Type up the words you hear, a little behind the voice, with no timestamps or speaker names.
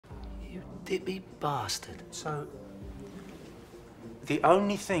dippy bastard. So, the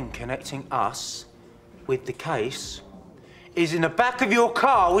only thing connecting us with the case is in the back of your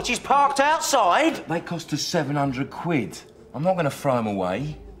car, which is parked outside? They cost us 700 quid. I'm not going to throw them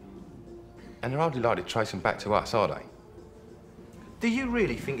away. And they're hardly likely to trace them back to us, are they? Do you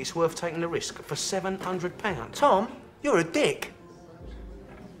really think it's worth taking the risk for £700? Tom, you're a dick.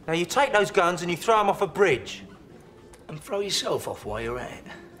 Now, you take those guns and you throw them off a bridge. And throw yourself off while you're at it.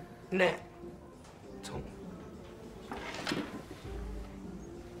 Nah. Tom.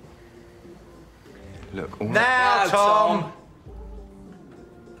 Look, all Now, Tom!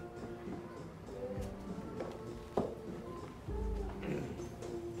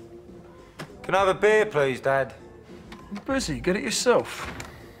 Can I have a beer, please, Dad? I'm busy. Get it yourself.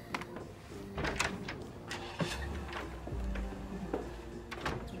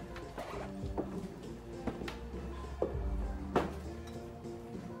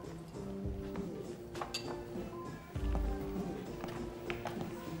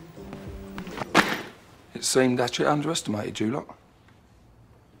 It seemed Hatchet underestimated you lot.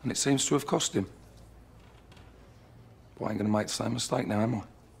 And it seems to have cost him. But I ain't gonna make the same mistake now, am I?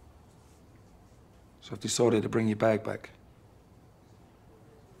 So I've decided to bring your bag back.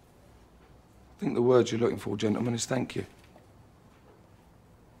 I think the word you're looking for, gentlemen, is thank you.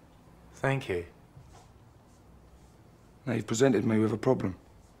 Thank you. Now, you've presented me with a problem.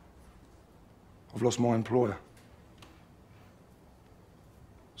 I've lost my employer.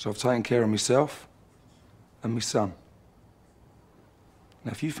 So I've taken care of myself and my son.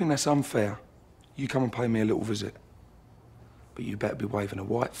 Now, if you think that's unfair, you come and pay me a little visit. But you better be waving a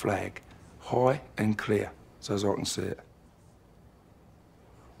white flag, high and clear, so as I can see it.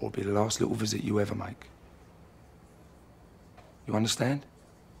 Or it'll be the last little visit you ever make. You understand?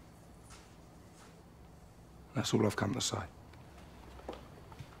 That's all I've come to say.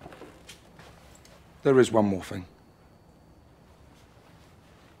 There is one more thing.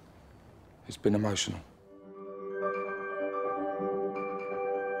 It's been emotional.